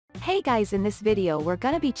Hey guys, in this video we're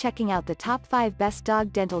gonna be checking out the top 5 best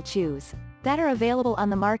dog dental chews that are available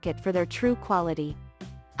on the market for their true quality.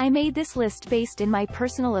 I made this list based in my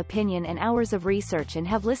personal opinion and hours of research and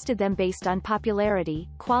have listed them based on popularity,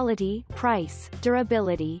 quality, price,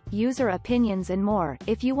 durability, user opinions and more.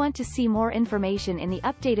 If you want to see more information in the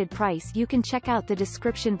updated price, you can check out the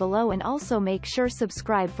description below and also make sure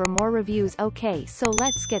subscribe for more reviews. Okay, so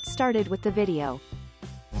let's get started with the video.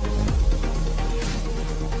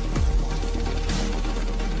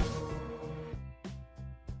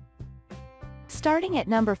 Starting at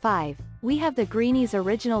number 5, we have the Greenies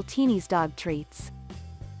Original Teenies Dog Treats.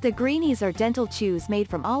 The Greenies are dental chews made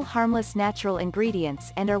from all harmless natural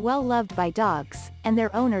ingredients and are well loved by dogs, and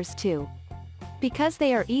their owners too. Because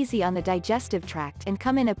they are easy on the digestive tract and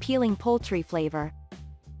come in appealing poultry flavor.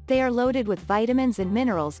 They are loaded with vitamins and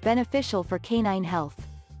minerals beneficial for canine health.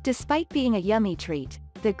 Despite being a yummy treat,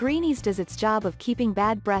 the Greenies does its job of keeping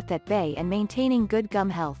bad breath at bay and maintaining good gum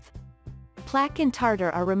health. Plaque and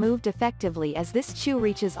tartar are removed effectively as this chew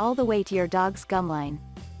reaches all the way to your dog's gum line.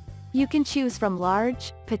 You can choose from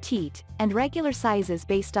large, petite, and regular sizes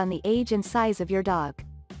based on the age and size of your dog.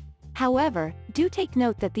 However, do take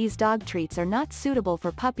note that these dog treats are not suitable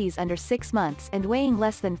for puppies under 6 months and weighing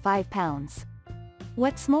less than 5 pounds.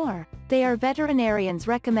 What's more, they are veterinarians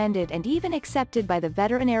recommended and even accepted by the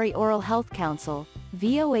Veterinary Oral Health Council,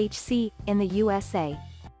 VOHC, in the USA.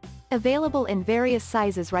 Available in various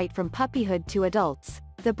sizes right from puppyhood to adults,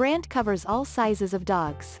 the brand covers all sizes of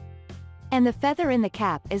dogs. And the feather in the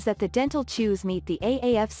cap is that the dental chews meet the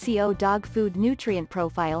AAFCO dog food nutrient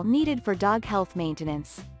profile needed for dog health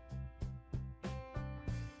maintenance.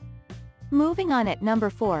 Moving on at number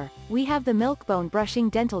 4, we have the Milk-Bone Brushing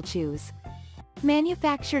Dental Chews.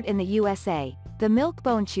 Manufactured in the USA, the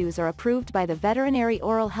Milk-Bone Chews are approved by the Veterinary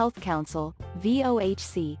Oral Health Council,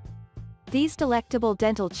 VOHC. These delectable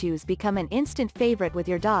dental chews become an instant favorite with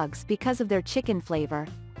your dogs because of their chicken flavor.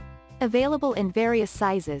 Available in various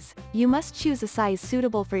sizes, you must choose a size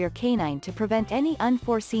suitable for your canine to prevent any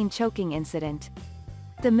unforeseen choking incident.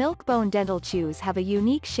 The Milk-Bone dental chews have a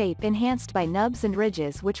unique shape enhanced by nubs and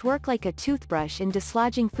ridges which work like a toothbrush in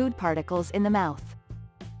dislodging food particles in the mouth.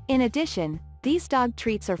 In addition, these dog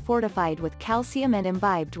treats are fortified with calcium and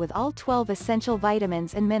imbibed with all 12 essential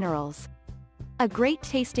vitamins and minerals. A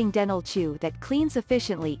great-tasting dental chew that cleans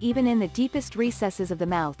efficiently even in the deepest recesses of the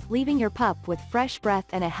mouth, leaving your pup with fresh breath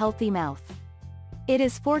and a healthy mouth. It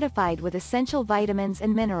is fortified with essential vitamins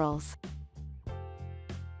and minerals.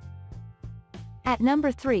 At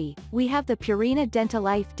number 3, we have the Purina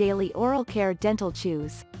DentaLife Daily Oral Care Dental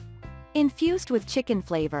Chews. Infused with chicken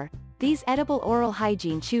flavor, these edible oral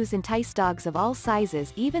hygiene chews entice dogs of all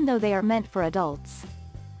sizes even though they are meant for adults.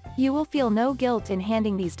 You will feel no guilt in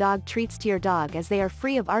handing these dog treats to your dog as they are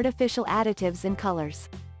free of artificial additives and colors.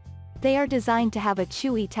 They are designed to have a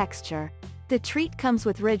chewy texture. The treat comes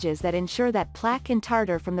with ridges that ensure that plaque and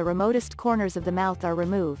tartar from the remotest corners of the mouth are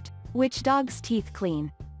removed, which dog's teeth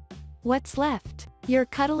clean. What's left? Your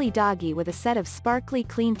cuddly doggy with a set of sparkly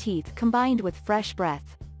clean teeth combined with fresh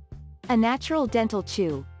breath. A natural dental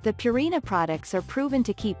chew, the Purina products are proven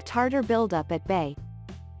to keep tartar buildup at bay.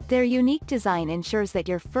 Their unique design ensures that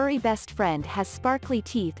your furry best friend has sparkly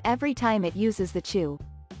teeth every time it uses the chew.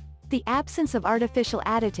 The absence of artificial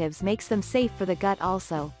additives makes them safe for the gut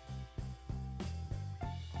also.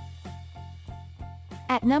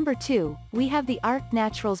 At number 2, we have the Arc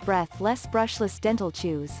Naturals Breathless Brushless Dental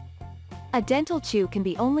Chews. A dental chew can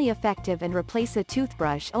be only effective and replace a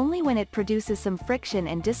toothbrush only when it produces some friction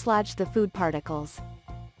and dislodge the food particles.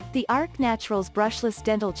 The Arc Naturals Brushless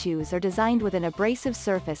Dental Chews are designed with an abrasive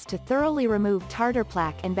surface to thoroughly remove tartar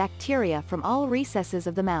plaque and bacteria from all recesses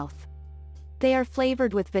of the mouth. They are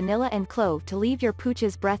flavored with vanilla and clove to leave your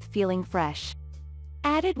pooch's breath feeling fresh.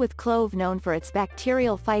 Added with clove known for its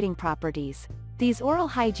bacterial fighting properties, these oral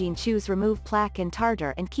hygiene chews remove plaque and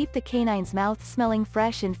tartar and keep the canine's mouth smelling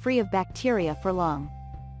fresh and free of bacteria for long.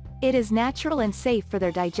 It is natural and safe for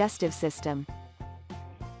their digestive system.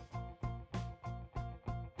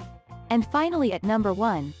 And finally at number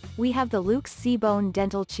 1, we have the Luke's Z-Bone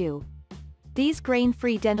Dental Chew. These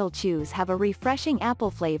grain-free dental chews have a refreshing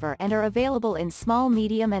apple flavor and are available in small,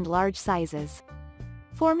 medium and large sizes.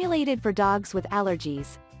 Formulated for dogs with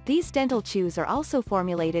allergies, these dental chews are also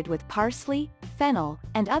formulated with parsley, fennel,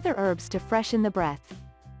 and other herbs to freshen the breath.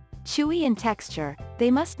 Chewy in texture,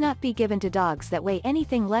 they must not be given to dogs that weigh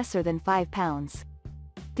anything lesser than 5 pounds.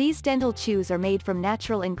 These dental chews are made from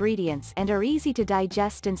natural ingredients and are easy to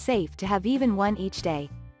digest and safe to have even one each day.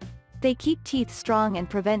 They keep teeth strong and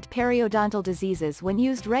prevent periodontal diseases when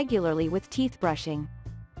used regularly with teeth brushing.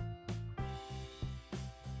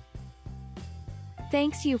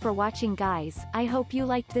 Thanks you for watching guys, I hope you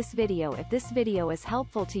liked this video. If this video is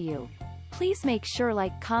helpful to you, please make sure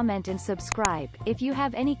like, comment and subscribe. If you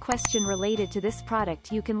have any question related to this product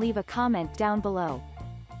you can leave a comment down below.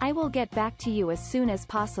 I will get back to you as soon as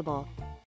possible.